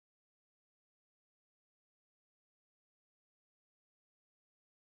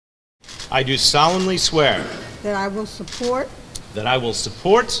I do solemnly swear that I will support, that I will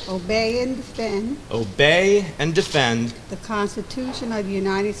support, obey, and defend the Constitution of the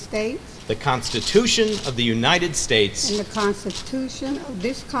United States the Constitution of the United States and the Constitution of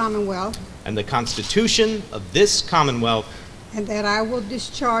this Commonwealth, and the Constitution of this Commonwealth, and that I will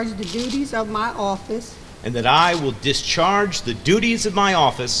discharge the duties of my office and that I will discharge the duties of my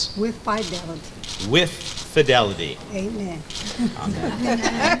office with fidelity. with fidelity. Amen.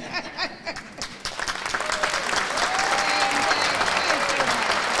 Amen.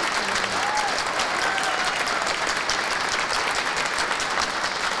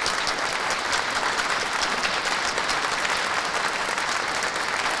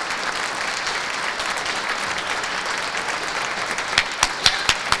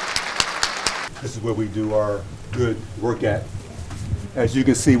 This is where we do our good work at. As you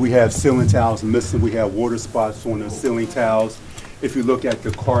can see, we have ceiling tiles missing. We have water spots on the ceiling tiles. If you look at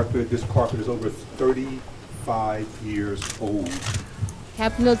the carpet, this carpet is over 35 years old.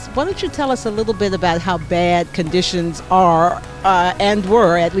 Captain Oates, why don't you tell us a little bit about how bad conditions are and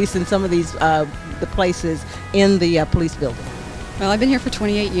were, at least in some of these the places in the police building? Well, I've been here for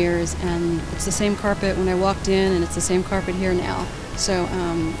 28 years, and it's the same carpet when I walked in, and it's the same carpet here now. So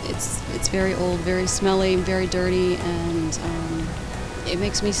it's very old, very smelly, very dirty, and it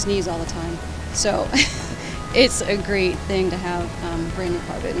makes me sneeze all the time. So it's a great thing to have brand new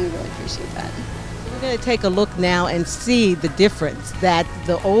carpet, and we really appreciate that. We're going to take a look now and see the difference that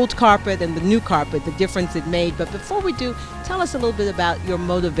the old carpet and the new carpet, the difference it made. But before we do, tell us a little bit about your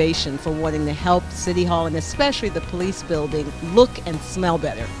motivation for wanting to help City Hall and especially the police building look and smell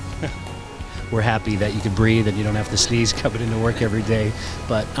better. We're happy that you can breathe and you don't have to sneeze coming into work every day.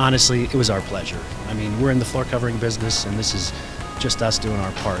 But honestly, it was our pleasure. I mean, we're in the floor covering business, and this is just us doing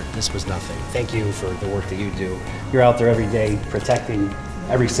our part. This was nothing. Thank you for the work that you do. You're out there every day protecting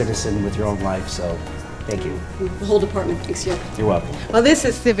every citizen with your own life, so thank you. The whole department thanks you. You're welcome. Well, this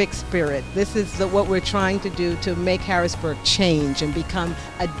is civic spirit. This is what we're trying to do to make Harrisburg change and become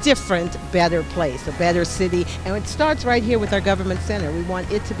a different, better place, a better city. And it starts right here with our government center. We want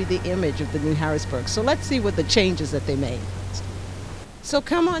it to be the image of the new Harrisburg. So let's see what the changes that they made. So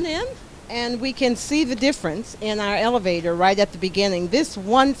come on in, and we can see the difference in our elevator right at the beginning. This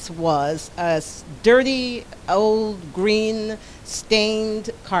once was a dirty, old, green, stained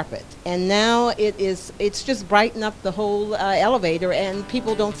carpet, and now it's just brightened up the whole elevator, and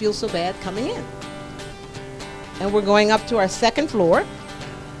people don't feel so bad coming in. And we're going up to our second floor,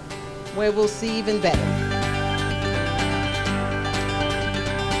 where we'll see even better.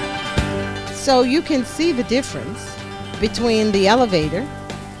 So you can see the difference between the elevator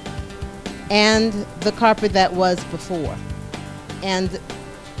and the carpet that was before. And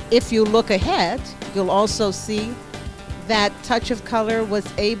if you look ahead, you'll also see that Touch of Color was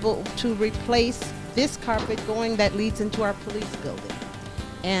able to replace this carpet that leads into our police building.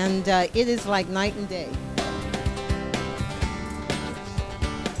 And it is like night and day.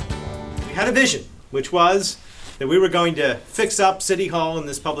 We had a vision, which was that we were going to fix up City Hall and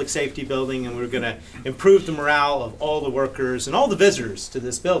this public safety building, and we were going to improve the morale of all the workers and all the visitors to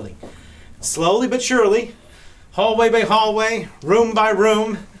this building. Slowly but surely, hallway by hallway, room by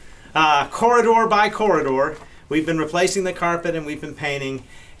room, corridor by corridor, we've been replacing the carpet and we've been painting,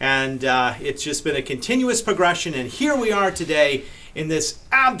 and it's just been a continuous progression, and here we are today in this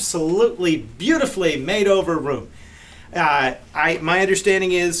absolutely beautifully made over room. My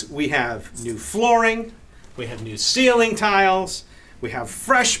understanding is we have new flooring, we have new ceiling tiles, we have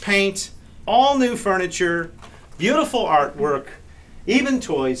fresh paint, all new furniture, beautiful artwork, even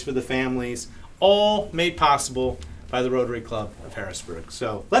toys for the families, all made possible by the Rotary Club of Harrisburg.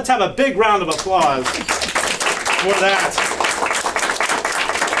 So let's have a big round of applause for that.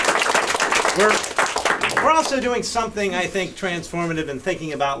 We're also doing something, I think, transformative in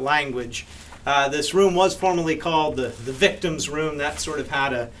thinking about language. This room was formerly called the victim's room. That sort of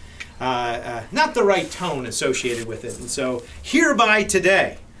had not the right tone associated with it. And so hereby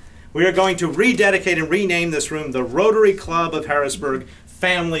today, we are going to rededicate and rename this room the Rotary Club of Harrisburg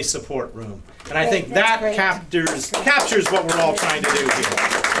Family Support Room. And I think that captures what we're all trying to do here.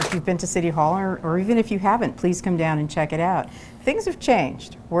 If you've been to City Hall, or even if you haven't, please come down and check it out. Things have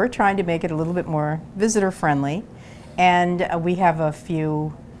changed. We're trying to make it a little bit more visitor-friendly, and we have a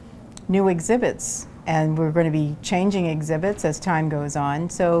few new exhibits, and we're going to be changing exhibits as time goes on,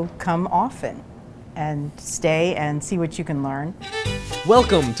 so come often and stay and see what you can learn.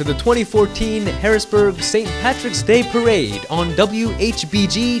 Welcome to the 2014 Harrisburg St. Patrick's Day Parade on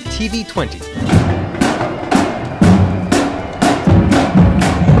WHBG TV 20.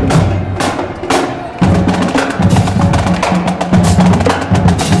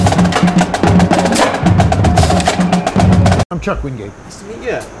 I'm Chuck Wingate. Nice to meet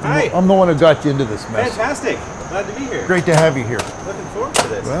you. Hi. I'm the one who got you into this mess. Fantastic. Glad to be here. Great to have you here. Looking forward to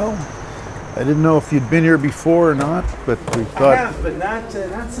this. Well, I didn't know if you'd been here before or not, but we thought. I have, but not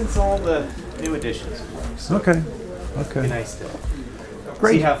since all the new additions. So Okay. it'd be nice to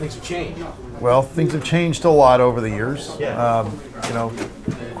Great. see how things have changed. Well, things have changed a lot over the years. Yeah. You know,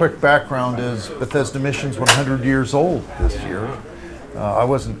 quick background is Bethesda Mission's 100 years old this year. I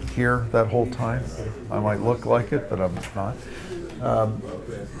wasn't here that whole time. I might look like it, but I'm not.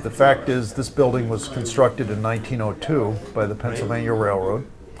 The fact is, this building was constructed in 1902 by the Pennsylvania Railroad,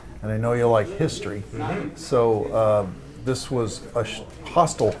 and I know you like history. So this was a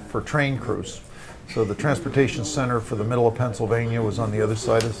hostel for train crews. So the transportation center for the middle of Pennsylvania was on the other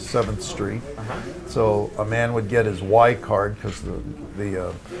side of 7th Street. So a man would get his Y card, because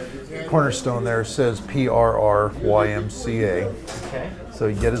the cornerstone there says PRRYMCA. Okay. So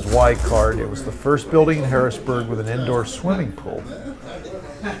he'd get his Y card. It was the first building in Harrisburg with an indoor swimming pool.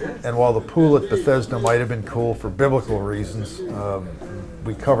 And while the pool at Bethesda might have been cool for biblical reasons,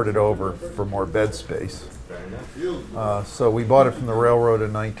 we covered it over for more bed space. So we bought it from the railroad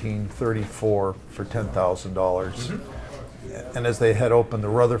in 1934 for $10,000. And as they had opened the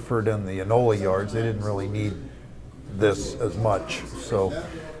Rutherford and the Enola yards, they didn't really need this as much. So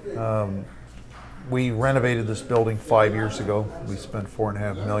we renovated this building 5 years ago. We spent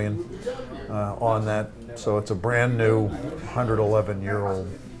 $4.5 million on that. So it's a brand new 111-year-old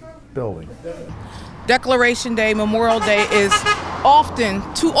building. Declaration Day, Memorial Day is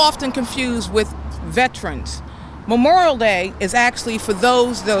too often confused with veterans. Memorial Day is actually for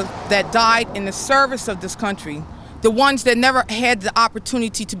those that died in the service of this country, the ones that never had the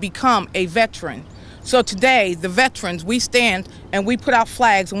opportunity to become a veteran. So today, the veterans, we stand and we put out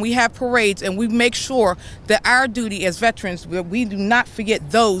flags and we have parades and we make sure that our duty as veterans, we do not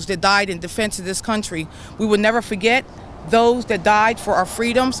forget those that died in defense of this country. We will never forget those that died for our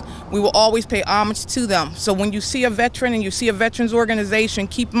freedoms. We will always pay homage to them. So when you see a veteran and you see a veterans organization,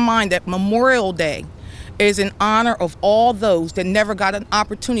 keep in mind that Memorial Day is in honor of all those that never got an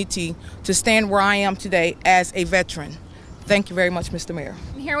opportunity to stand where I am today as a veteran. Thank you very much, Mr. Mayor.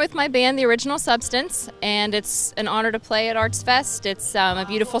 I'm here with my band, The Original Substance, and it's an honor to play at Arts Fest. It's a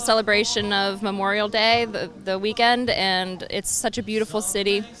beautiful celebration of Memorial Day, the weekend, and it's such a beautiful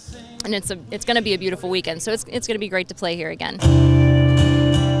city, and it's going to be a beautiful weekend, so it's going to be great to play here again.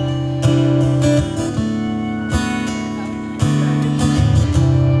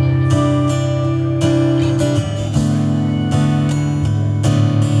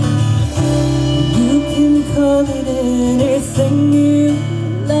 Anything you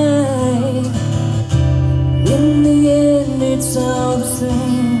like, in the end it's all the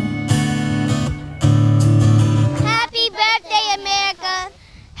same. Happy birthday, America!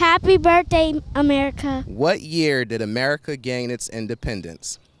 Happy birthday, America! What year did America gain its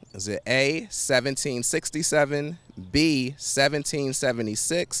independence? Is it A, 1767, B,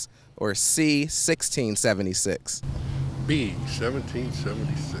 1776, or C, 1676? B,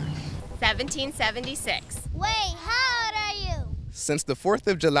 1776. 1776. Wait, how old are you? Since the 4th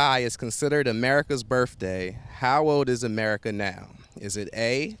of July is considered America's birthday, how old is America now? Is it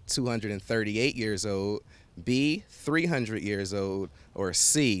A, 238 years old, B, 300 years old, or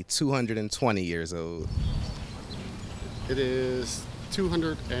C, 220 years old? It is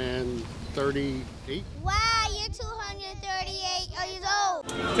 238. Wow, you're 238 years old.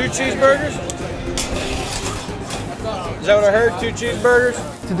 2 cheeseburgers? Is that what I heard? 2 cheeseburgers?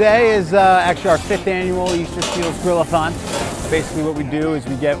 Today is actually our 5th annual Easter Seals Grill-a-thon. Basically what we do is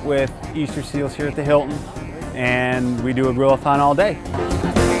we get with Easter Seals here at the Hilton and we do a grill-a-thon all day.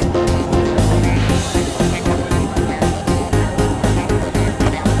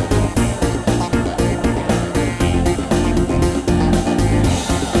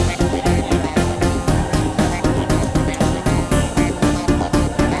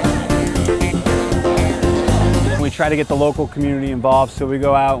 We try to get the local community involved, so we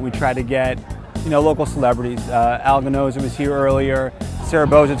go out and we try to get, local celebrities. Al Ganoza was here earlier, Sarah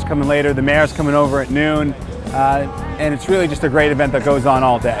Bozic's coming later, the mayor's coming over at noon, and it's really just a great event that goes on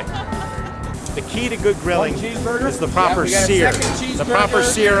all day. The key to good grilling is the proper sear, the proper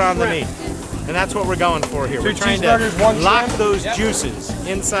sear on the meat. And that's what we're going for here. We're trying to lock those juices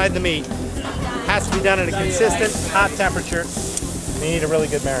inside the meat. Has to be done at a consistent, hot temperature. You need a really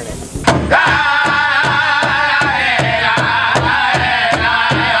good marinade.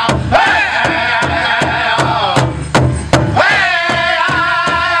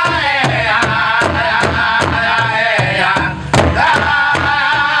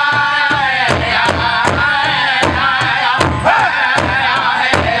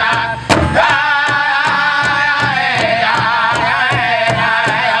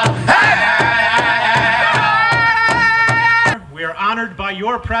 honored by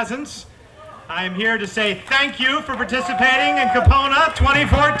your presence. I am here to say thank you for participating in Kapona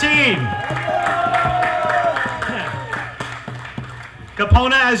 2014.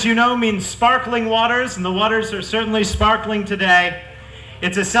 Kapona, as you know, means sparkling waters, and the waters are certainly sparkling today.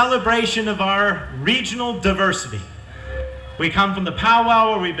 It's a celebration of our regional diversity. We come from the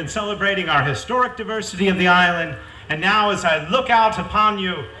powwow where we've been celebrating our historic diversity of the island, and now as I look out upon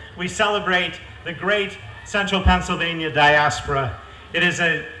you, we celebrate the great Central Pennsylvania diaspora. It is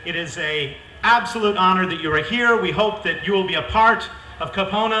a absolute honor that you are here. We hope that you will be a part of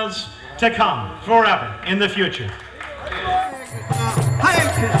Kaponas to come forever in the future.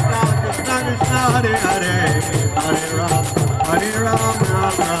 Hare Krishna, Krishna Krishna, Hare Hare, Hare Ram, Hare Ram,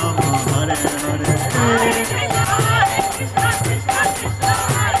 Ram Ram, Hare Hare.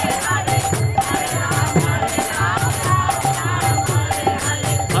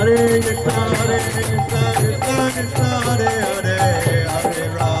 Hare Krishna, Hare Krishna, Krishna Krishna, Hare Hare,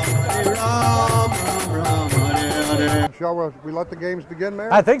 Hare Ram, Ram Ram, Hare Hare. Shall we let the games begin,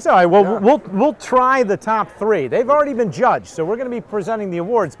 Mayor? I think so. We'll try the top three. They've already been judged, so we're going to be presenting the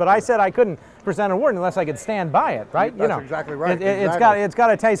awards. But I said I couldn't present an award unless I could stand by it, right? That's exactly right. It's got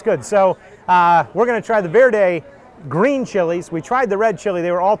to taste good. So we're going to try the Verde green chilies. We tried the red chili.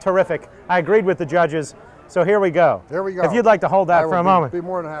 They were all terrific. I agreed with the judges. So here we go. Here we go. If you'd like to hold that for a moment. I'd be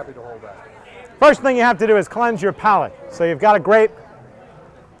more than happy to hold that. First thing you have to do is cleanse your palate. So you've got a grape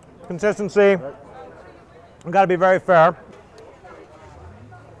consistency. You've got to be very fair.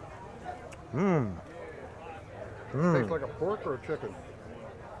 Tastes like a pork or a chicken?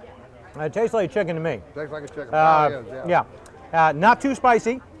 It tastes like chicken to me. Tastes like a chicken. Yeah. Not too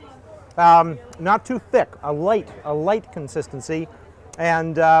spicy, not too thick. A light consistency,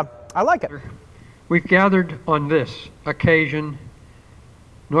 and I like it. We've gathered on this occasion,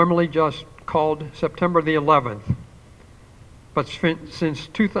 normally just called September the 11th, but since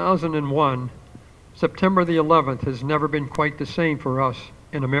 2001, September the 11th has never been quite the same for us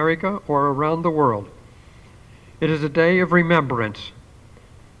in America or around the world. It is a day of remembrance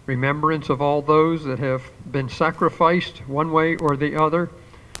of all those that have been sacrificed one way or the other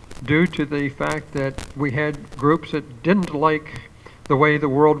due to the fact that we had groups that didn't like the way the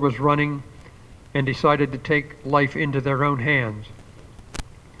world was running and decided to take life into their own hands.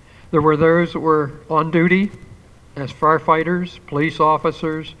 There were those that were on duty as firefighters, police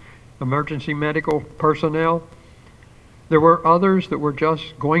officers, emergency medical personnel. There were others that were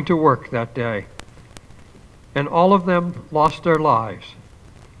just going to work that day. And all of them lost their lives.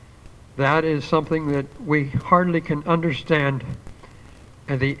 That is something that we hardly can understand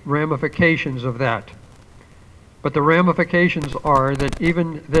and the ramifications of that. But the ramifications are that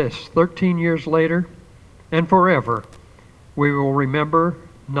even this, 13 years later and forever, we will remember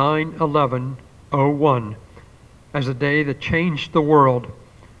 9/11/01 as a day that changed the world,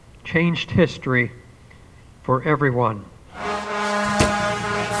 changed history for everyone.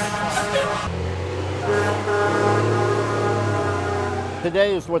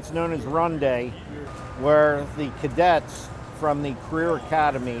 Today is what's known as Run Day, where the cadets from the Career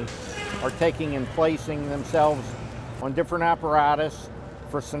Academy are taking and placing themselves on different apparatus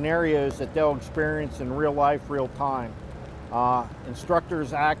for scenarios that they'll experience in real life, real time.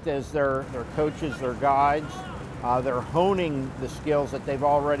 Instructors act as their coaches, their guides. They're honing the skills that they've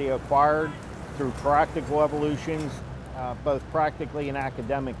already acquired through practical evolutions, both practically and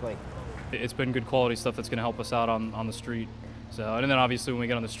academically. It's been good quality stuff that's going to help us out on the street. So, and then obviously when we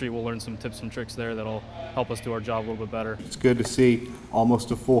get on the street, we'll learn some tips and tricks there that'll help us do our job a little bit better. It's good to see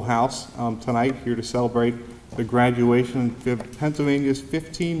almost a full house tonight here to celebrate the graduation of Pennsylvania's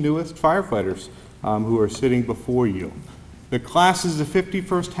 15 newest firefighters who are sitting before you. The class is the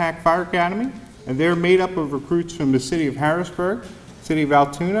 51st Hack Fire Academy, and they're made up of recruits from the city of Harrisburg, city of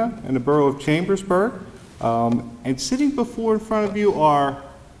Altoona, and the borough of Chambersburg. And sitting before in front of you are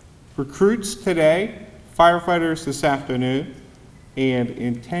recruits today, firefighters this afternoon, and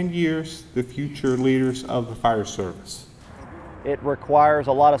in 10 years, the future leaders of the fire service. It requires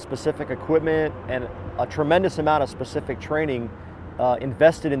a lot of specific equipment and a tremendous amount of specific training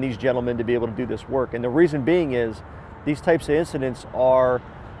invested in these gentlemen to be able to do this work. And the reason being is these types of incidents are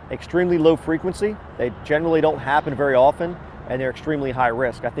extremely low frequency. They generally don't happen very often, and they're extremely high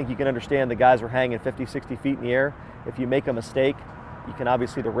risk. I think you can understand the guys are hanging 50, 60 feet in the air. If you make a mistake, you can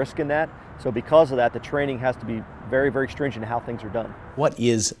obviously the risk in that. So because of that, the training has to be very, very stringent in how things are done. What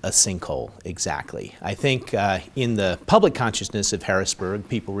is a sinkhole exactly? I think in the public consciousness of Harrisburg,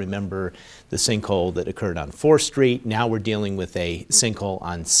 people remember the sinkhole that occurred on 4th Street. Now we're dealing with a sinkhole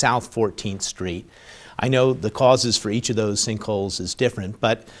on South 14th Street. I know the causes for each of those sinkholes is different,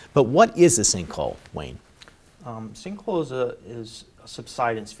 but what is a sinkhole, Wayne? Sinkhole is a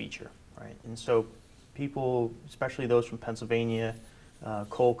subsidence feature, right? And so people, especially those from Pennsylvania,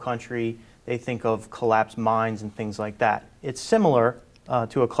 coal country, they think of collapsed mines and things like that. It's similar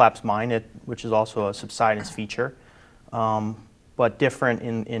to a collapsed mine, which is also a subsidence feature, but different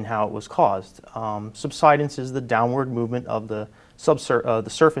in how it was caused. Subsidence is the downward movement of the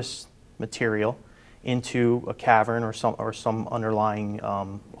surface material into a cavern or some underlying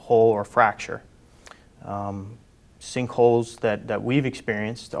hole or fracture. Sinkholes that we've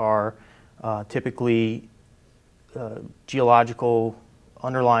experienced are typically geological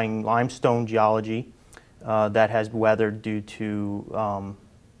underlying limestone geology that has weathered due to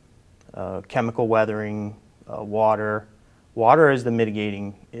chemical weathering, water. Water is the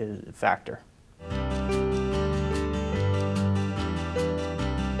mitigating factor.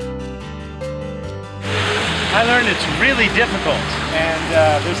 I learned it's really difficult, and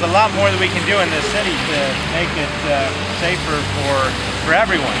there's a lot more that we can do in this city to make it safer for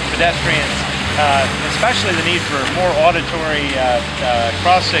everyone, pedestrians, especially the need for more auditory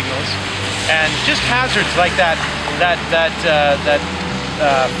cross signals, and just hazards like that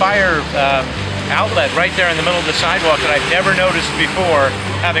fire outlet right there in the middle of the sidewalk that I've never noticed before,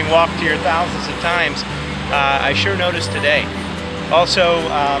 having walked here thousands of times. I sure noticed today. Also,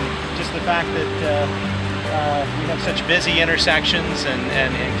 just the fact that we have such busy intersections and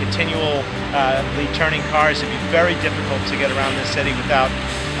continually turning cars. It'd be very difficult to get around this city without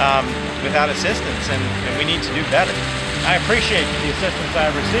assistance, and we need to do better. I appreciate the assistance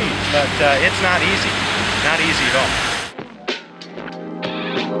I've received, but it's not easy. Not easy at all.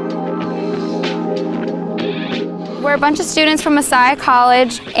 We're a bunch of students from Messiah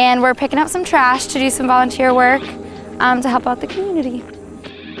College, and we're picking up some trash to do some volunteer work to help out the community.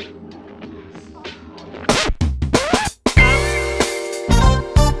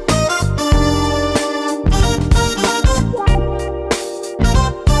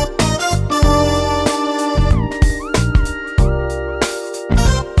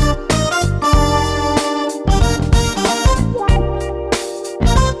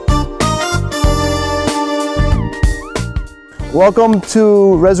 Welcome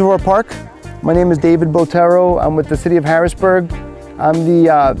to Reservoir Park. My name is David Botero. I'm with the City of Harrisburg. I'm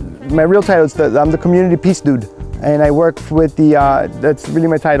my real title is I'm the Community Peace Dude, and I work with that's really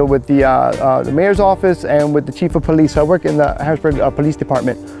my title, with the Mayor's Office and with the Chief of Police. So I work in the Harrisburg Police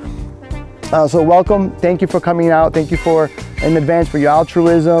Department. So welcome, thank you for coming out. Thank you in advance for your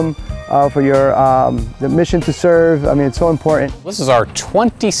altruism, for your the mission to serve. I mean, it's so important. This is our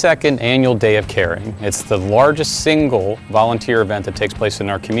 22nd annual Day of Caring. It's the largest single volunteer event that takes place in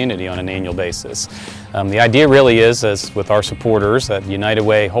our community on an annual basis. The idea really is, as with our supporters, that United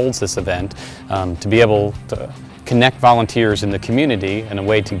Way holds this event, to be able to connect volunteers in the community in a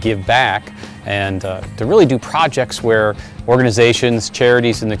way to give back and to really do projects where organizations,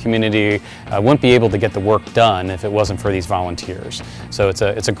 charities in the community wouldn't be able to get the work done if it wasn't for these volunteers. So it's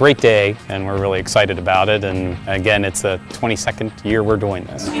a great day, and we're really excited about it. And again, it's the 22nd year we're doing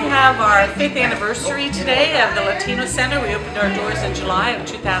this. We have our 5th anniversary today of the Latino Center. We opened our doors in July of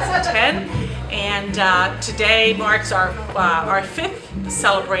 2010, and today marks our 5th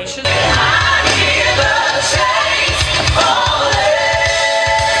celebration.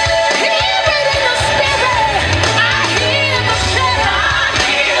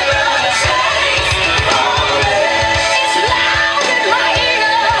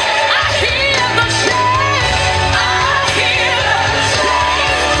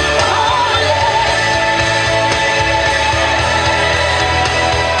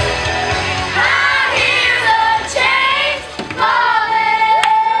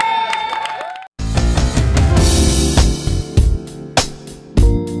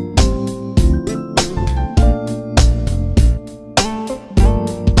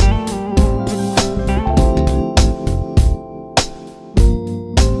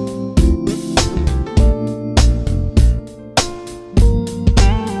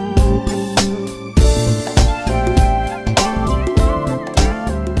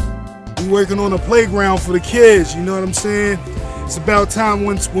 Working on a playground for the kids, you know what I'm saying? It's about time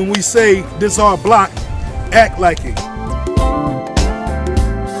when we say this is our block, act like it.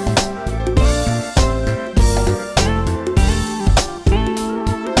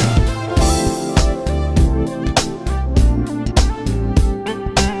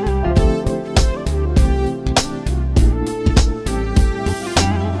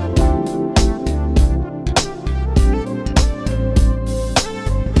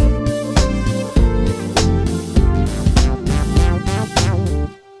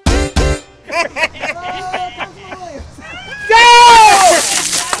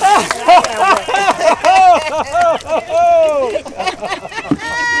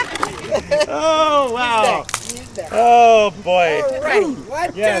 Oh, wow. Oh, boy. All right.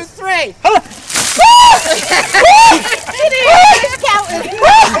 1, Yes. 2, 3. Well,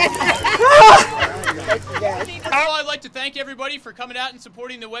 I'd like to thank everybody for coming out and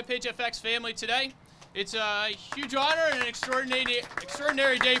supporting the Webpage FX family today. It's a huge honor and an extraordinary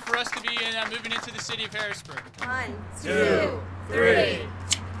day for us to be moving into the city of Harrisburg. 1, 2, 3.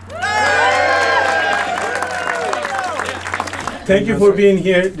 Thank you for being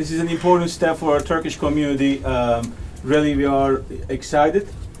here. This is an important step for our Turkish community. Really, we are excited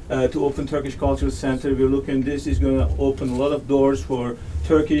to open Turkish Cultural Center. We're looking, this is going to open a lot of doors for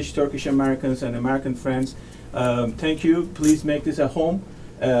Turkish Americans and American friends. Thank you. Please make this a home.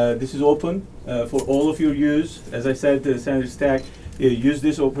 This is open for all of your use. As I said to Senator Stack, use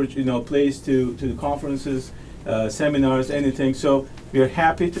this place to conferences, seminars, anything. So we are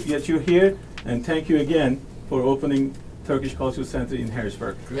happy that you're here, and thank you again for opening Turkish Cultural Center in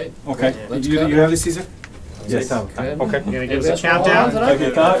Harrisburg. Great. Okay. Let's You go. have this, Caesar? Yes. Okay. Okay. You gonna give us a countdown?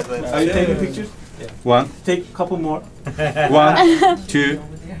 Okay, Todd, are you taking pictures? Yeah. 1. Take a couple more. 1, 2,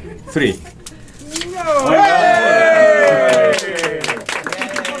 3.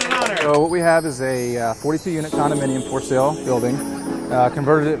 So what we have is a 42-unit condominium for sale building.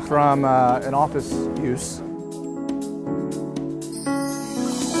 Converted it from an office use.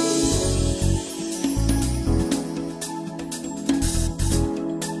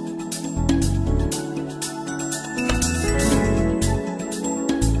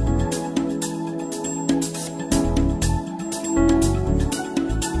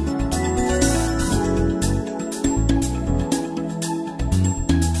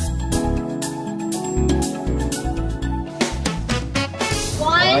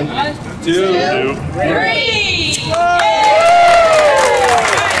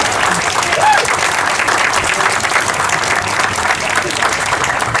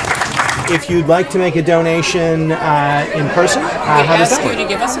 If you'd like to make a donation in person, how does that We ask you work? to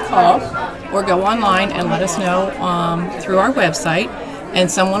give us a call or go online and let us know through our website, and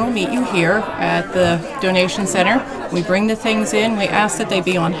someone will meet you here at the donation center. We bring the things in. We ask that they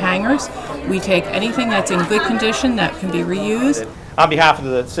be on hangers. We take anything that's in good condition that can be reused. On behalf of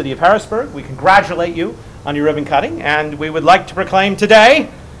the city of Harrisburg, we congratulate you on your ribbon cutting, and we would like to proclaim today,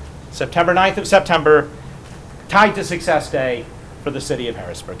 September 9th of September, Tied to Success Day for the city of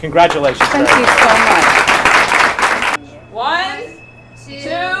Harrisburg. Congratulations. Thank you so much. 1,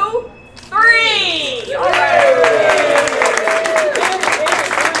 2, 3. All right.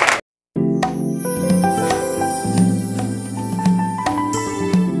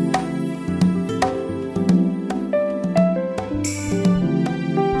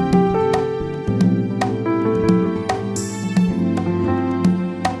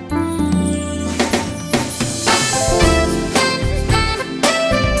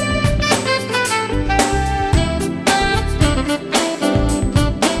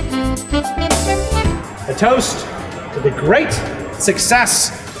 A toast to the great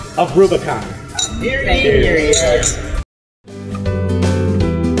success of Rubicon. Cheers.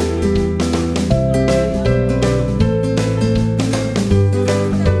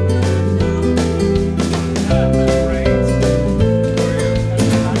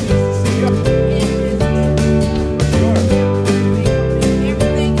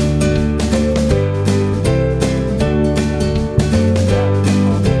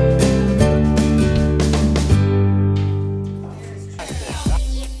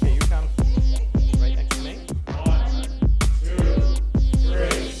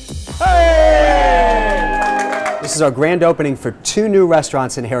 This is our grand opening for 2 new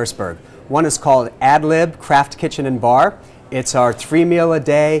restaurants in Harrisburg. One is called Ad Lib Craft Kitchen and Bar. It's our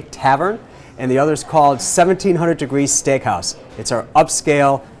 3-meal-a-day tavern. And the other is called 1700 Degrees Steakhouse. It's our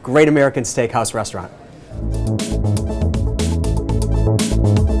upscale, great American steakhouse restaurant.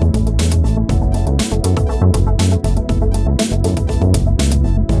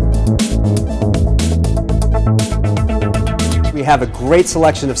 We have a great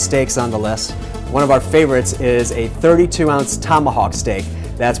selection of steaks on the list. One of our favorites is a 32-ounce tomahawk steak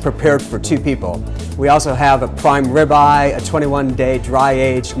that's prepared for 2 people. We also have a prime ribeye, a 21-day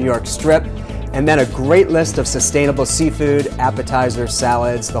dry-aged New York strip, and then a great list of sustainable seafood, appetizers,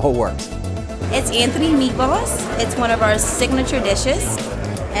 salads, the whole works. It's Anthony Meatballs. It's one of our signature dishes,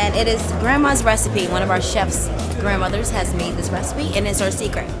 and it is Grandma's recipe. One of our chef's grandmothers has made this recipe, and it's our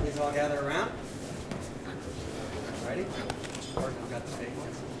secret. Please all gather around. Ready?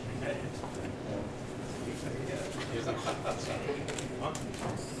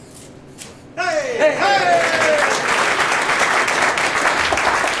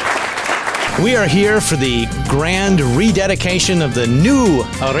 We are here for the grand rededication of the new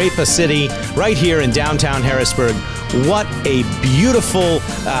Arepa City right here in downtown Harrisburg. What a beautiful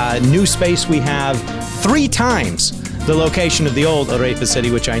new space we have, 3 times the location of the old Arepa City,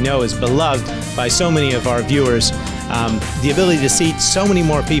 which I know is beloved by so many of our viewers. The ability to seat so many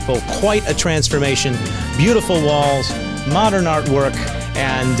more people, quite a transformation. Beautiful walls, modern artwork,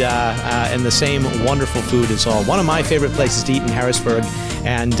 and the same wonderful food as all. One of my favorite places to eat in Harrisburg,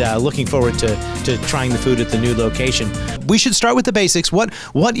 and looking forward to trying the food at the new location. We should start with the basics. What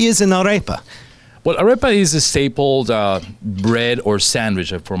is an arepa? Well, arepa is a staple bread or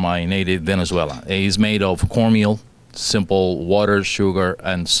sandwich for my native Venezuela. It is made of cornmeal, simple water, sugar,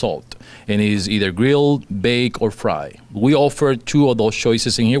 and salt. And it is either grilled, bake, or fry. We offer 2 of those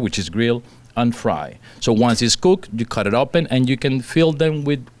choices in here, which is grill and fry. So once it's cooked, you cut it open, and you can fill them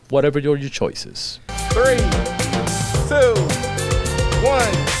with whatever your choice is. 3, 2, 1,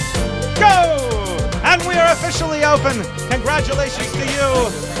 go! And we are officially open. Congratulations to you.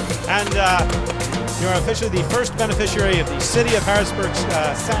 And you're officially the first beneficiary of the City of Harrisburg's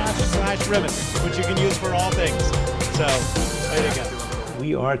sash/ribbon, which you can use for all things. So, way to go.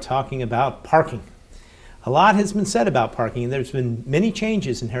 We are talking about parking. A lot has been said about parking, and there's been many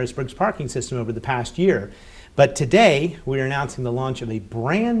changes in Harrisburg's parking system over the past year. But today, we are announcing the launch of a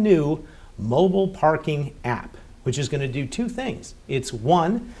brand new mobile parking app, which is going to do 2 things. It's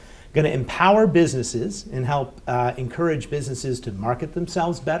one, going to empower businesses and help encourage businesses to market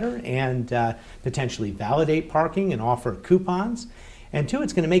themselves better and potentially validate parking and offer coupons. And 2,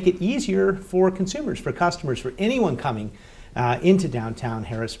 it's going to make it easier for consumers, for customers, for anyone coming into downtown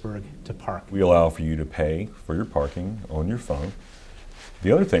Harrisburg to park. We allow for you to pay for your parking on your phone.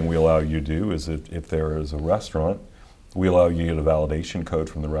 The other thing we allow you to do is if there is a restaurant, we allow you to get a validation code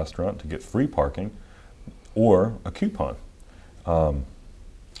from the restaurant to get free parking or a coupon.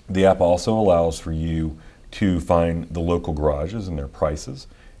 The app also allows for you to find the local garages and their prices,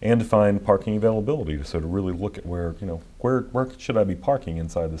 and to find parking availability, so to really look at where should I be parking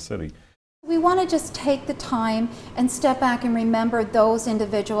inside the city. We want to just take the time and step back and remember those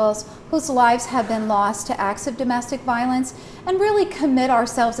individuals whose lives have been lost to acts of domestic violence, and really commit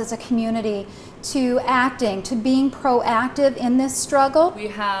ourselves as a community to acting, to being proactive in this struggle. We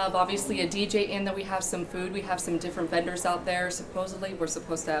have obviously a DJ in there, we have some food, we have some different vendors out there. Supposedly we're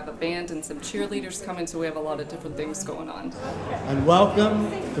supposed to have a band and some cheerleaders coming, so we have a lot of different things going on. And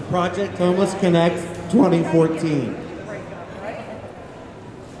welcome to Project Homeless Connect 2014.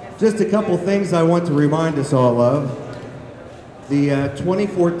 Just a couple things I want to remind us all of. The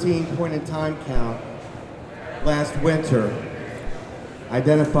 2014 point in time count last winter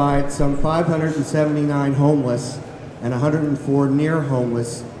identified some 579 homeless and 104 near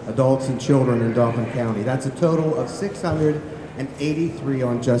homeless adults and children in Dauphin County. That's a total of 683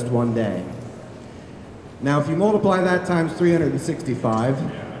 on just one day. Now if you multiply that times 365,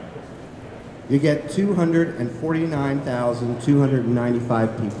 you get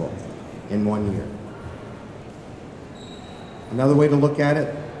 249,295 people in 1 year. Another way to look at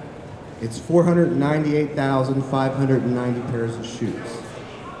it, it's 498,590 pairs of shoes.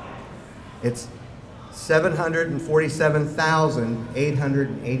 It's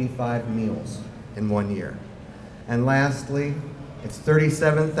 747,885 meals in 1 year. And lastly, it's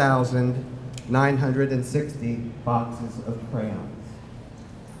 37,960 boxes of crayons.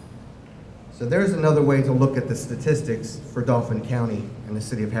 So there's another way to look at the statistics for Dauphin County and the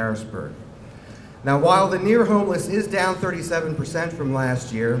City of Harrisburg. Now, while the near homeless is down 37% from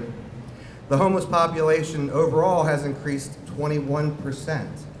last year, the homeless population overall has increased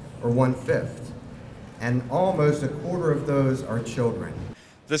 21%, or 1/5, and almost a quarter of those are children.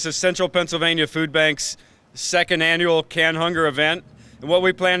 This is Central Pennsylvania Food Bank's 2nd annual Can Hunger event. And what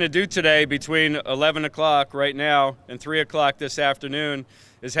we plan to do today between 11 o'clock right now and 3 o'clock this afternoon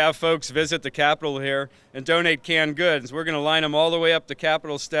is have folks visit the Capitol here and donate canned goods. We're going to line them all the way up the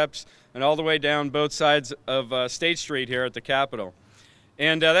Capitol steps and all the way down both sides of State Street here at the Capitol.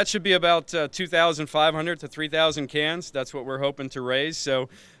 And that should be about 2,500 to 3,000 cans. That's what we're hoping to raise. So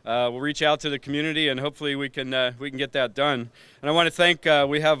we'll reach out to the community, and hopefully we can get that done. And I want to thank,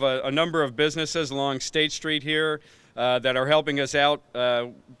 we have a number of businesses along State Street here that are helping us out,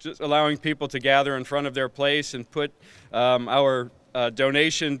 just allowing people to gather in front of their place and put our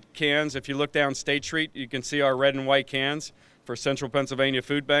donation cans. If you look down State Street, you can see our red and white cans for Central Pennsylvania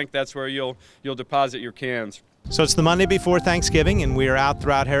Food Bank. That's where you'll deposit your cans. So it's the Monday before Thanksgiving, and we are out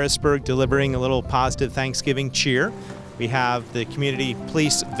throughout Harrisburg delivering a little positive Thanksgiving cheer. We have the community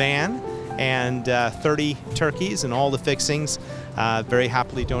police van and 30 turkeys and all the fixings very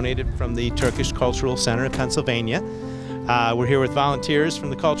happily donated from the Turkish Cultural Center of Pennsylvania. We're here with volunteers from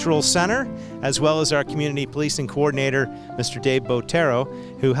the Cultural Center, as well as our community policing coordinator, Mr. Dave Botero,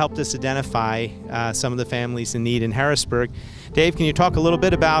 who helped us identify some of the families in need in Harrisburg. Dave, can you talk a little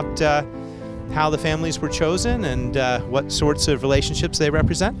bit about how the families were chosen and what sorts of relationships they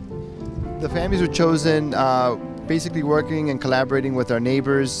represent? The families were chosen basically working and collaborating with our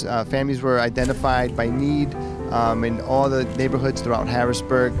neighbors. Families were identified by need in all the neighborhoods throughout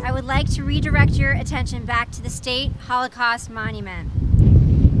Harrisburg. I would like to redirect your attention back to the State Holocaust Monument.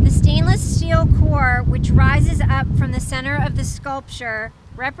 The stainless steel core, which rises up from the center of the sculpture,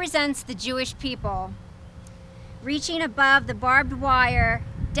 represents the Jewish people, reaching above the barbed wire,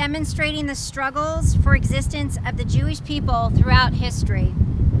 demonstrating the struggles for existence of the Jewish people throughout history.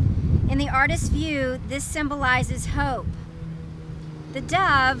 In the artist's view, this symbolizes hope. The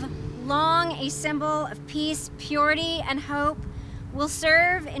dove, long a symbol of peace, purity, and hope, will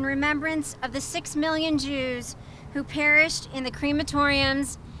serve in remembrance of the 6 million Jews who perished in the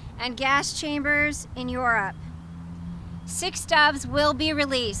crematoriums and gas chambers in Europe. 6 doves will be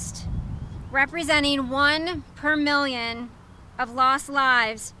released, representing 1 per million of lost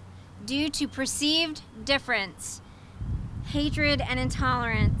lives due to perceived difference, hatred, and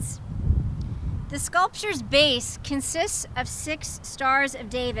intolerance. The sculpture's base consists of 6 stars of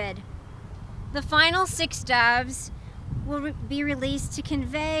David. The final 6 doves will be released to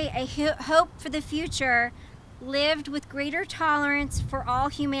convey a hope for the future, lived with greater tolerance for all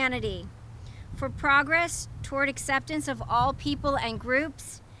humanity, for progress toward acceptance of all people and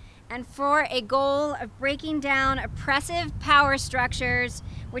groups, and for a goal of breaking down oppressive power structures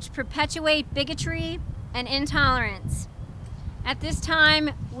which perpetuate bigotry and intolerance. At this time,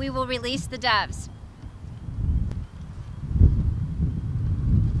 we will release the doves.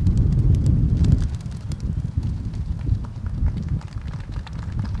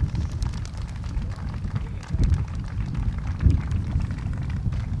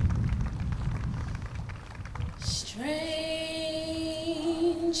 Strange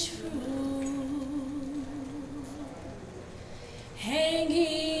fruit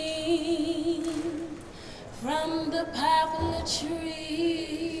hanging from the poplar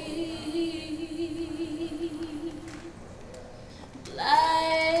tree,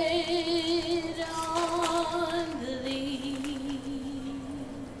 light on the leaf,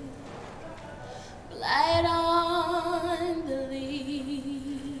 light on the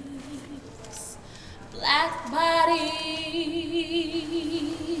leaves, black bodies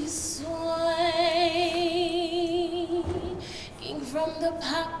swinging from the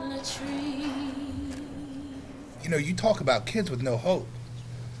poplar tree. You know, you talk about kids with no hope,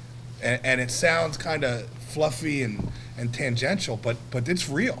 and it sounds kind of fluffy and tangential, but it's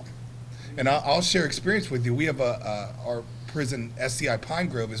real. And I'll share experience with you. We have our prison, SCI Pine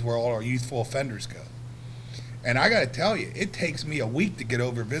Grove, is where all our youthful offenders go. And I got to tell you, it takes me a week to get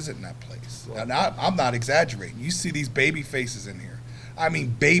over visiting that place. Now, I'm not exaggerating. You see these baby faces in here. I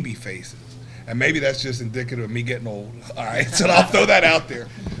mean, baby faces. And maybe that's just indicative of me getting old. All right, so I'll throw that out there.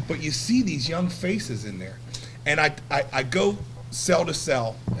 But you see these young faces in there. And I go cell to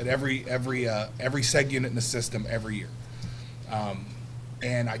cell at every seg unit in the system every year.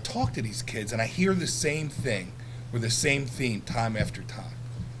 And I talk to these kids, and I hear the same thing or the same theme time after time.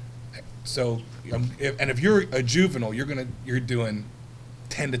 So, if you're a juvenile, you're doing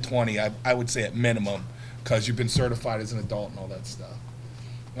 10 to 20, I would say at minimum, because you've been certified as an adult and all that stuff.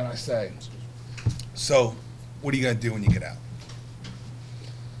 And I say, so what are you going to do when you get out?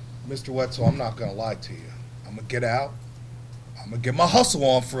 Mr. Wetzel, I'm not going to lie to you. I'm going to get out. I'm going to get my hustle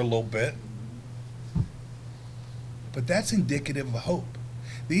on for a little bit. But that's indicative of hope.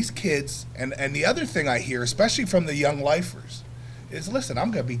 These kids, and the other thing I hear, especially from the young lifers, is, listen,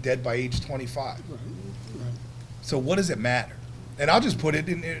 I'm going to be dead by age 25. Right. So what does it matter? And I'll just put it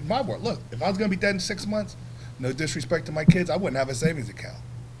in my word. Look, if I was going to be dead in 6 months, no disrespect to my kids, I wouldn't have a savings account.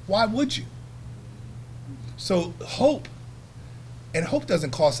 Why would you? So hope, and hope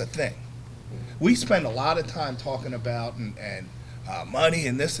doesn't cost a thing. We spend a lot of time talking about and money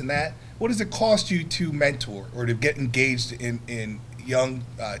and this and that. What does it cost you to mentor or to get engaged in young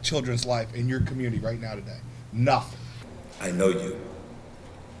children's life in your community right now today? Nothing. I know you.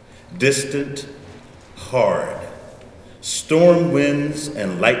 Distant, hard, storm winds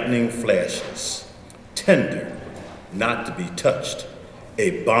and lightning flashes, tender, not to be touched,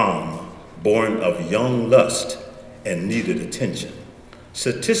 a bomb born of young lust and needed attention,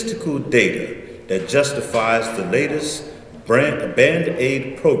 statistical data that justifies the latest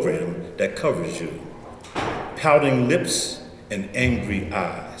Band-Aid program that covers you, pouting lips and angry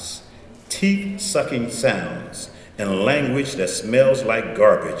eyes, teeth-sucking sounds, and language that smells like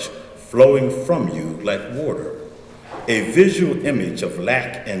garbage flowing from you like water. a visual image of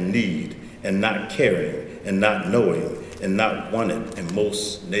lack and need and not caring and not knowing and not wanted in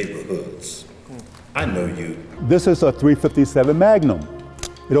most neighborhoods. I know you. This is a .357 Magnum.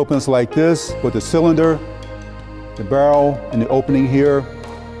 It opens like this with the cylinder, the barrel, and the opening here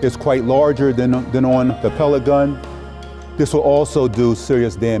is quite larger than on the pellet gun. This will also do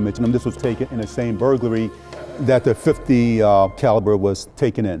serious damage. And this was taken in the same burglary that the .50 caliber was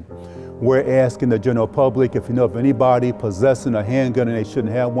taken in. We're asking the general public, if you know of anybody possessing a handgun and they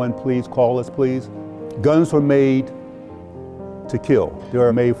shouldn't have one, please call us, please. Guns were made to kill. They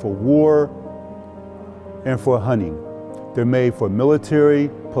are made for war and for hunting. They're made for military,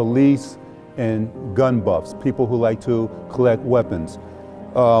 police, and gun buffs, people who like to collect weapons.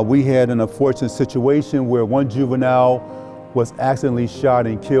 We had an unfortunate situation where one juvenile was accidentally shot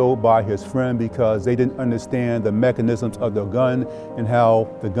and killed by his friend because they didn't understand the mechanisms of the gun and how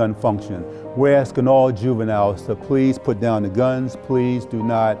the gun functioned. We're asking all juveniles to please put down the guns. Please do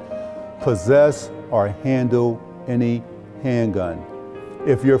not possess or handle any handgun.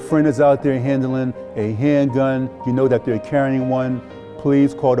 If your friend is out there handling a handgun, you know that they're carrying one,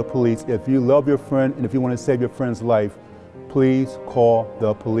 please call the police. If you love your friend and if you want to save your friend's life, please call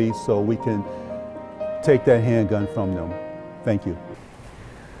the police so we can take that handgun from them. Thank you.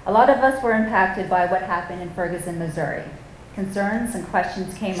 A lot of us were impacted by what happened in Ferguson, Missouri. Concerns and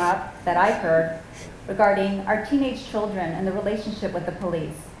questions came up that I heard regarding our teenage children and the relationship with the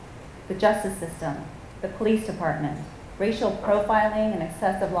police, the justice system, the police department, racial profiling and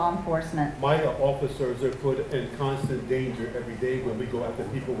excessive law enforcement. My officers are put in constant danger every day when we go after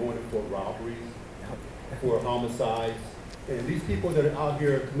people wanted for robberies, for homicides. And these people that are out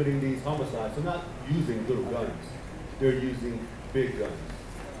here committing these homicides are not using little guns. They're using big guns.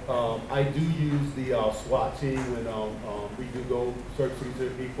 I do use the SWAT team when we do go search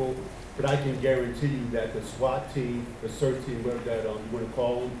these people, but I can guarantee you that the SWAT team, the search team, whatever that you want to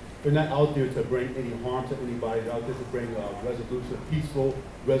call them, they're not out there to bring any harm to anybody. They're out there to bring resolution, peaceful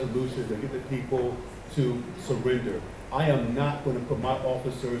resolution to get the people to surrender. I am not going to put my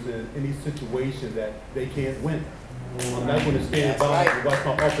officers in any situation that they can't win. I'm not going to stand by and watch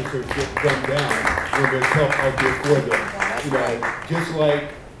my officers get gunned down when there's help out there for them. You know, just like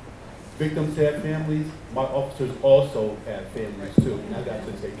victims have families, my officers also have families too, and I got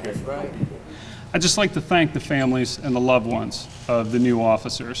to take care of my people. I'd just like to thank the families and the loved ones of the new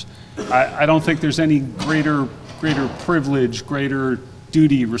officers. I don't think there's any greater privilege, greater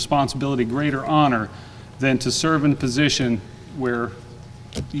duty, responsibility, greater honor than to serve in a position where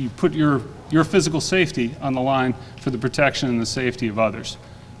you put your physical safety on the line for the protection and the safety of others.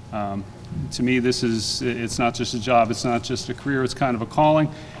 To me, it's not just a job, it's not just a career, it's kind of a calling,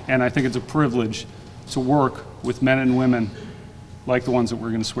 and I think it's a privilege to work with men and women like the ones that we're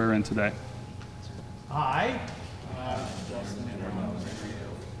going to swear in today. I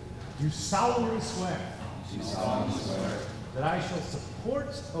do solemnly swear that I shall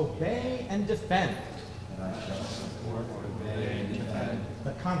support, obey, and defend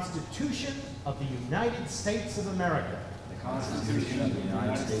the Constitution of the United States of America.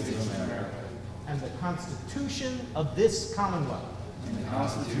 And the Constitution of this Commonwealth.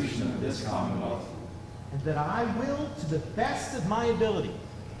 And that I will, to the best of my ability,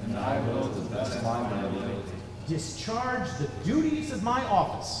 discharge the duties of my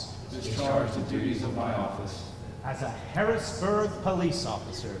office. As a Harrisburg police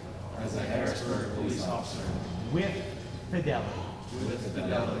officer. With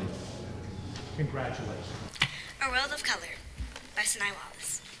fidelity. Congratulations. A World of Color by Sinai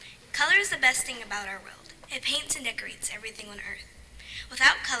Wallace. Color is the best thing about our world. It paints and decorates everything on earth.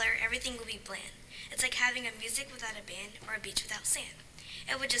 Without color, everything will be bland. It's like having a music without a band or a beach without sand.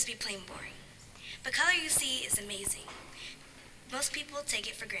 It would just be plain boring. But color, you see, is amazing. Most people take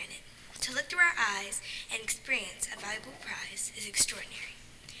it for granted. To look through our eyes and experience a valuable prize is extraordinary.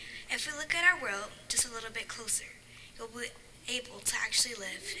 If we look at our world just a little bit closer, you'll be able to actually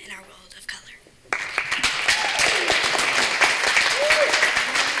live in our world of color.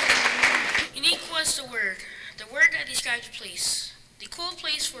 Unique was the word that describes a place. The cool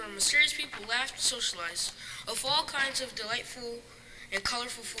place where mysterious people laugh and socialize, of all kinds of delightful and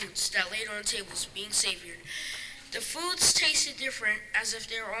colorful foods that laid on tables being savored. The foods tasted different, as if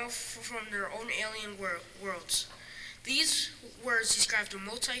they were all from their own alien worlds. These words describe the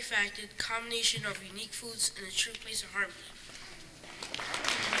multifaceted combination of unique foods in a true place of harmony.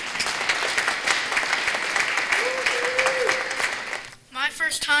 My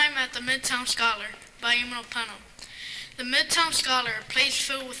first time at the Midtown Scholar by Emil Pennell. The Midtown Scholar, a place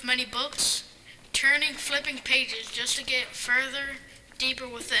filled with many books, flipping pages just to get further, deeper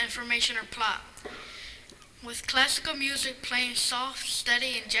with the information or plot. with classical music playing soft,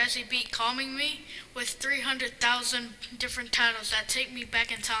 steady, and jazzy beat calming me, with 300,000 different titles that take me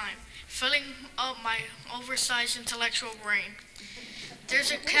back in time, filling up my oversized intellectual brain.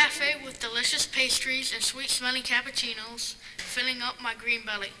 There's a cafe with delicious pastries and sweet-smelling cappuccinos, filling up my green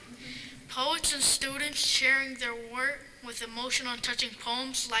belly. Poets and students sharing their work with emotional and touching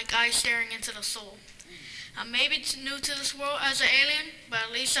poems like eyes staring into the soul. I may be new to this world as an alien, but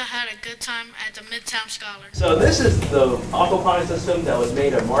at least I had a good time at the Midtown Scholar. So this is the aquaponics system that was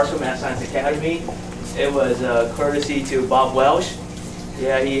made at Marshall Math Science Academy. It was courtesy to Bob Welsh.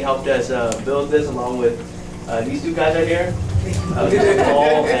 Yeah, he helped us build this along with these two guys right here,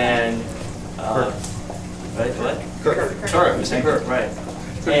 Paul and Kurt, right.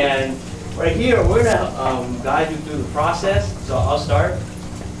 And right here, we're gonna guide you through the process. So I'll start.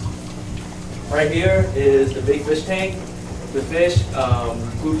 Right here is the big fish tank. The fish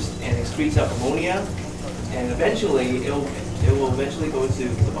poops and excretes out ammonia, and eventually it will eventually go to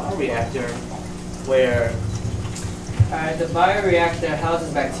the bioreactor, where the bioreactor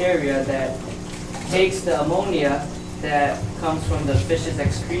houses bacteria that takes the ammonia that comes from the fish's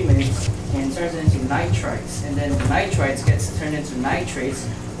excrements and turns it into nitrites, and then the nitrites gets turned into nitrates,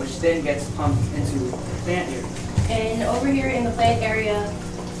 which then gets pumped into the plant area. And over here in the plant area,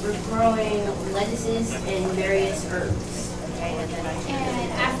 we're growing lettuces and various herbs.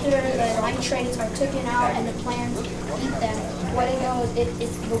 And after the nitrates are taken out and the plants eat them, what it goes,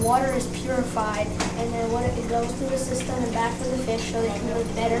 the water is purified, and then it goes through the system and back to the fish so they can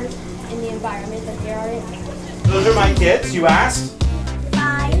live better in the environment that they are in. Those are my kids, you asked?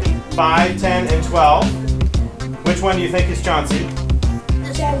 5, 10, and 12. Which one do you think is Chauncey?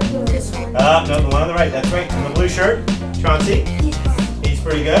 This one. No, the one on the right, that's right, in the blue shirt. Chauncey? He's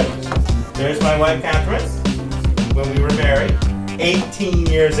pretty good. There's my wife, Catherine, when we were married 18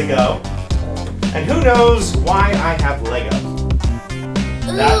 years ago. And who knows why I have Lego?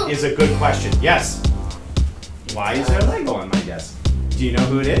 That is a good question. Yes. Why is there Lego on my desk? Do you know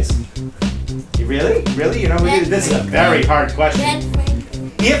who it is? You really? Really? You know who it is? This is a very hard question.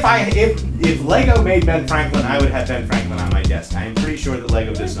 If Lego made Ben Franklin, I would have Ben Franklin on my desk. I am pretty sure that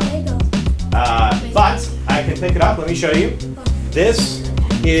Lego does not. But I can pick it up. Let me show you. This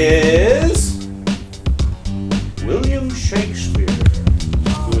is William Shakespeare,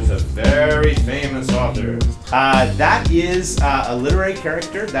 who is a very famous author. That is a literary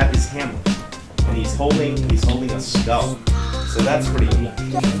character. That is Hamlet, and he's holding a skull. So that's pretty neat.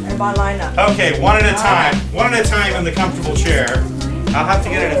 Everybody line up. Okay, one at a time in the comfortable chair. I'll have to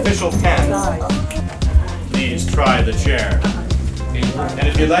get an official pen. Please try the chair. And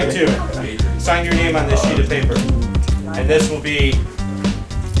if you'd like to, sign your name on this sheet of paper. And this will be,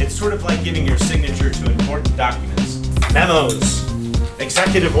 it's sort of like giving your signature to important documents. Memos,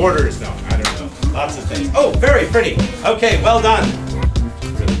 executive orders, no, I don't know, lots of things. Oh, very pretty. Okay, well done.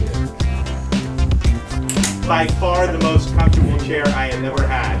 Really good. By far the most comfortable chair I have ever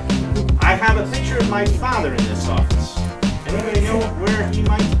had. I have a picture of my father in this office. Anybody know where he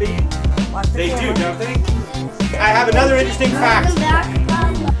might be? They do, don't they? I have another interesting fact.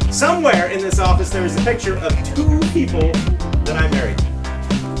 Somewhere in this office there is a picture of 2 people that I married.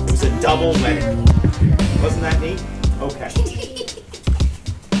 It was a double wedding. Wasn't that neat? Okay.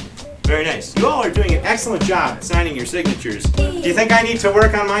 Very nice. You all are doing an excellent job signing your signatures. Do you think I need to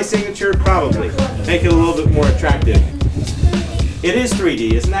work on my signature? Probably. Make it a little bit more attractive. It is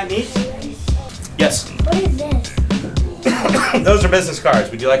 3D, isn't that neat? Yes. What is this? Those are business cards.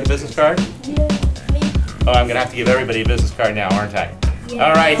 Would you like a business card? Oh, I'm going to have to give everybody a business card now, aren't I? Yeah.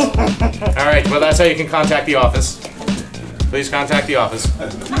 All right. All right. Well, that's how you can contact the office. Please contact the office.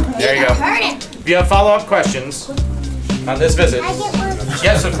 There you go. If you have follow-up questions on this visit,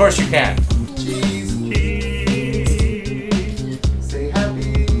 yes, of course you can. Say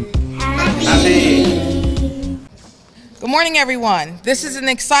happy. Good morning, everyone. This is an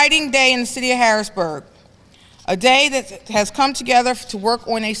exciting day in the city of Harrisburg. A day that has come together to work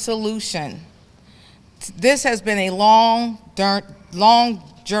on a solution. This has been a long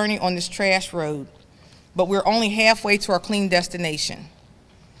journey on this trash road, but we're only halfway to our clean destination.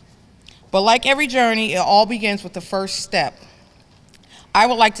 But like every journey, it all begins with the first step. I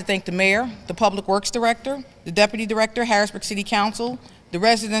would like to thank the mayor, the public works director, the deputy director, Harrisburg City Council, the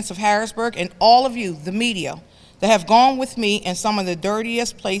residents of Harrisburg, and all of you, the media, that have gone with me in some of the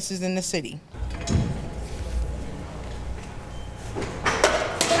dirtiest places in the city.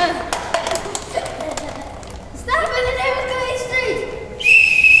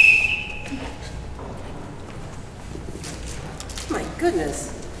 Goodness,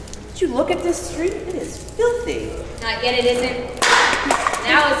 did you look at this street? It is filthy. Not yet, it isn't.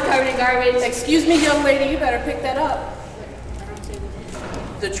 Now it's covered in garbage. Excuse me, young lady, you better pick that up.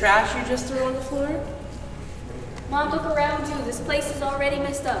 The trash you just threw on the floor? Mom, look around you. This place is already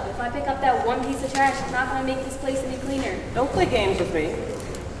messed up. If I pick up that one piece of trash, it's not going to make this place any cleaner. Don't play games with me.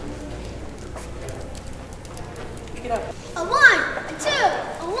 Pick it up. A 1, a 2,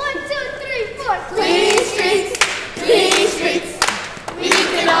 a 1, 2, 3, 4. Clean streets, clean streets. We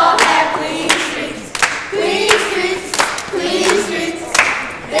can all have clean streets. Clean streets, clean streets.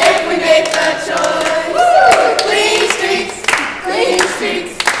 If we make the choice. Clean streets, clean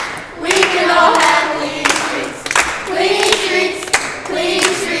streets. We can all have clean streets. Clean streets, clean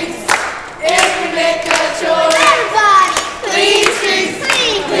streets. If we make the choice. Everybody! Clean streets,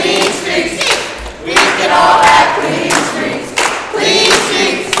 clean streets. We can all have clean streets. Clean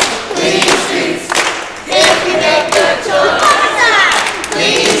streets, clean streets. If we make the choice.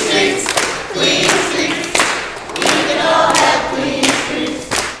 Clean streets, clean streets. We can all have clean streets.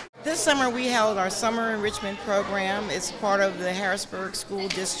 This summer we held our summer enrichment program. It's part of the Harrisburg School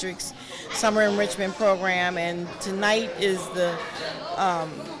District's summer enrichment program, and tonight is the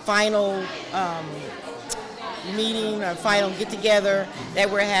final meeting or final get-together that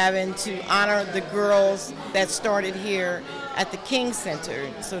we're having to honor the girls that started here at the King Center.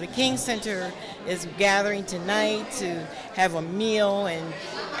 So the King Center is gathering tonight to have a meal, and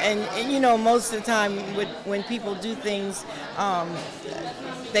you know, most of the time when people do things,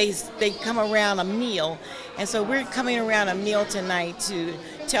 they come around a meal, and so we're coming around a meal tonight to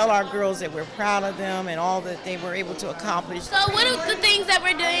tell our girls that we're proud of them and all that they were able to accomplish. So one of the things that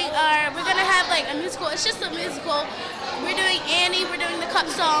we're doing are we're gonna have like a musical. It's just a musical. We're doing Annie. We're doing the Cup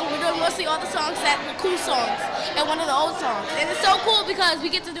song. We're doing mostly all the songs the cool songs and one of the old songs. And it's so cool because we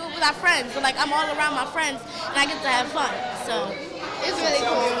get to do it with our friends. So like I'm all around my friends and I get to have fun. So it's really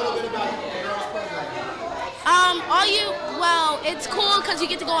cool. It's cool because you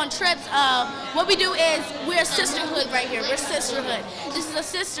get to go on trips. What we do is we're a sisterhood right here. We're sisterhood. This is a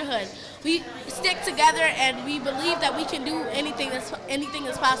sisterhood. We stick together and we believe that we can do anything that's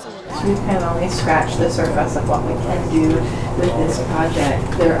possible. We can only scratch the surface of what we can do with this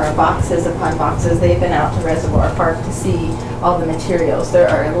project. There are boxes upon boxes. They've been out to Reservoir Park to see all the materials. There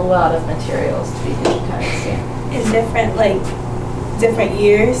are a lot of materials to be digitized here. In different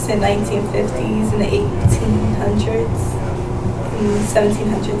years, the 1950s and the 1800s, and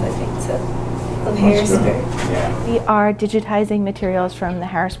 1700s, I think, so. Of Harrisburg. We are digitizing materials from the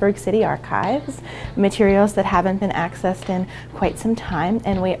Harrisburg City Archives, materials that haven't been accessed in quite some time,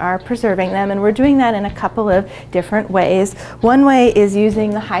 and we are preserving them, and we're doing that in a couple of different ways. One way is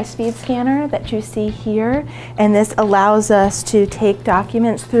using the high-speed scanner that you see here, and this allows us to take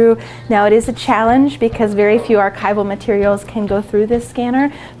documents through. Now it is a challenge because very few archival materials can go through this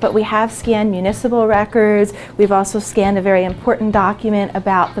scanner, but we have scanned municipal records. We've also scanned a very important document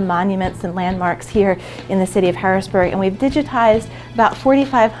about the monuments and landmarks here in the city of Harrisburg, and we've digitized about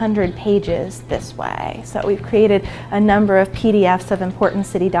 4,500 pages this way. So we've created a number of PDFs of important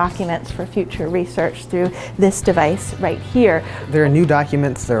city documents for future research through this device right here. There are new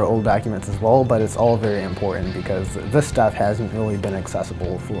documents, there are old documents as well, but it's all very important because this stuff hasn't really been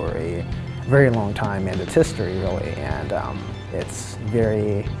accessible for a very long time in its history, really, and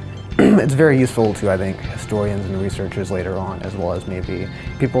it's very useful to, I think, historians and researchers later on, as well as maybe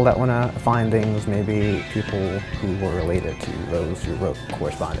people that want to find things, maybe people who were related to those who wrote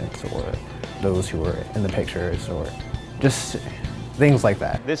correspondence or those who were in the pictures, or just things like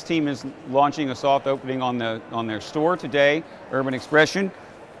that. This team is launching a soft opening on their store today, Urban Expression.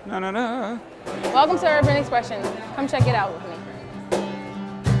 Welcome to Urban Expression. Come check it out with me.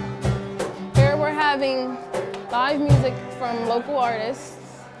 Here we're having live music from local artists.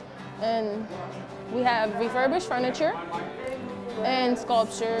 And we have refurbished furniture and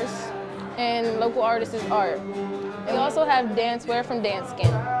sculptures and local artists' art. We also have dancewear from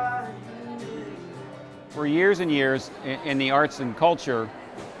Danskin. For years and years in the arts and culture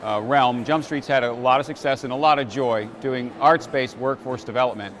realm, Jump Street's had a lot of success and a lot of joy doing arts-based workforce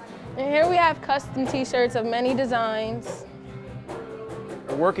development. And here we have custom t-shirts of many designs.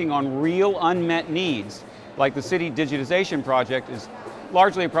 We're working on real unmet needs, like the city digitization project is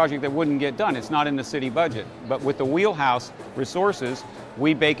largely a project that wouldn't get done. It's not in the city budget. But with the wheelhouse resources,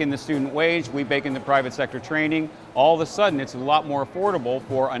 we bake in the student wage, we bake in the private sector training. All of a sudden, it's a lot more affordable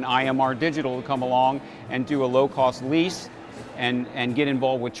for an IMR Digital to come along and do a low-cost lease and get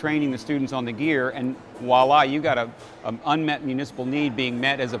involved with training the students on the gear. And voila, you got an unmet municipal need being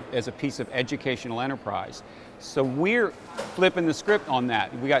met as a piece of educational enterprise. So we're flipping the script on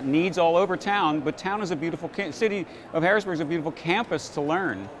that. We got needs all over town, but town is a beautiful, city of Harrisburg is a beautiful campus to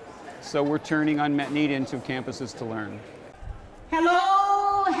learn. So we're turning unmet need into campuses to learn.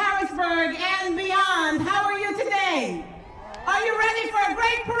 Hello, Harrisburg and beyond. How are you today? Are you ready for a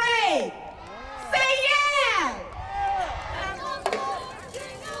great parade? Say yeah!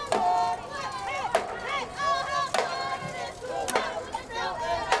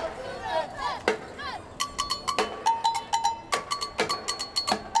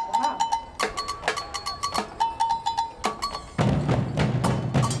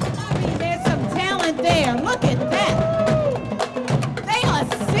 There's some talent there. Look at that. They are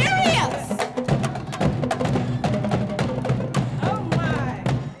serious. Oh my.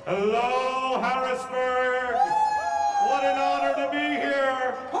 Hello, Harrisburg. What an honor to be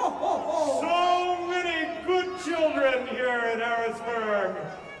here. So many good children here in Harrisburg.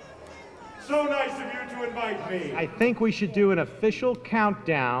 So nice of you to invite me. I think we should do an official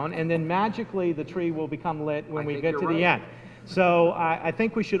countdown, and then magically the tree will become lit when we get to the end. So I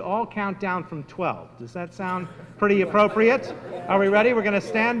think we should all count down from 12. Does that sound pretty appropriate? Are we ready? We're going to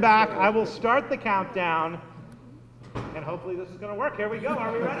stand back. I will start the countdown, and hopefully this is going to work. Here we go.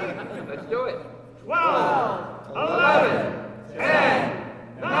 Are we ready? Let's do it. 12, 11, 10,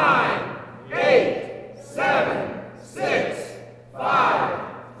 9, 8, 7, 6, 5,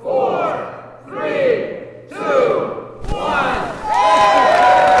 4, 3, 2, 1.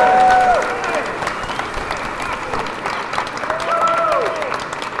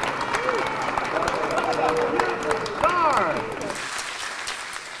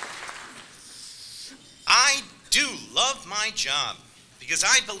 I do love my job because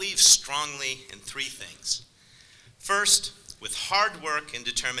I believe strongly in three things. First, with hard work and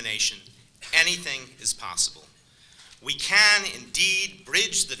determination, anything is possible. We can indeed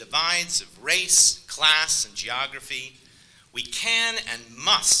bridge the divides of race, class, and geography. We can and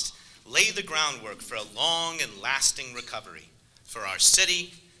must lay the groundwork for a long and lasting recovery for our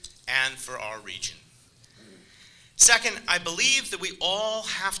city and for our region. Second, I believe that we all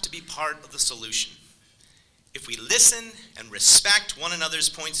have to be part of the solution. If we listen and respect one another's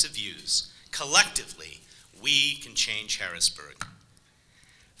points of views, collectively, we can change Harrisburg.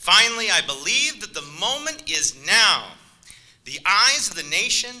 Finally, I believe that the moment is now. The eyes of the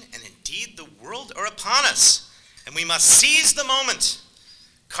nation and indeed the world are upon us, and we must seize the moment.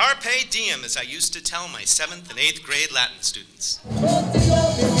 Carpe diem, as I used to tell my 7th and 8th grade Latin students.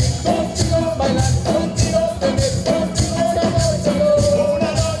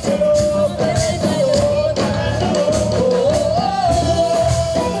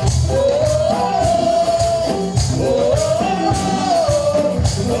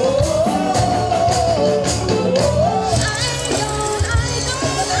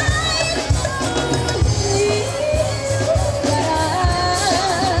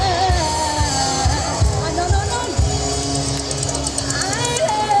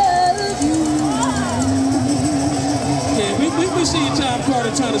 We see you, Tom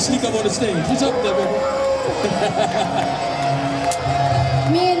Carter, trying to sneak up on the stage. What's up there, baby?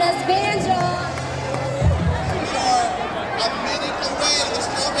 Minas Banjo.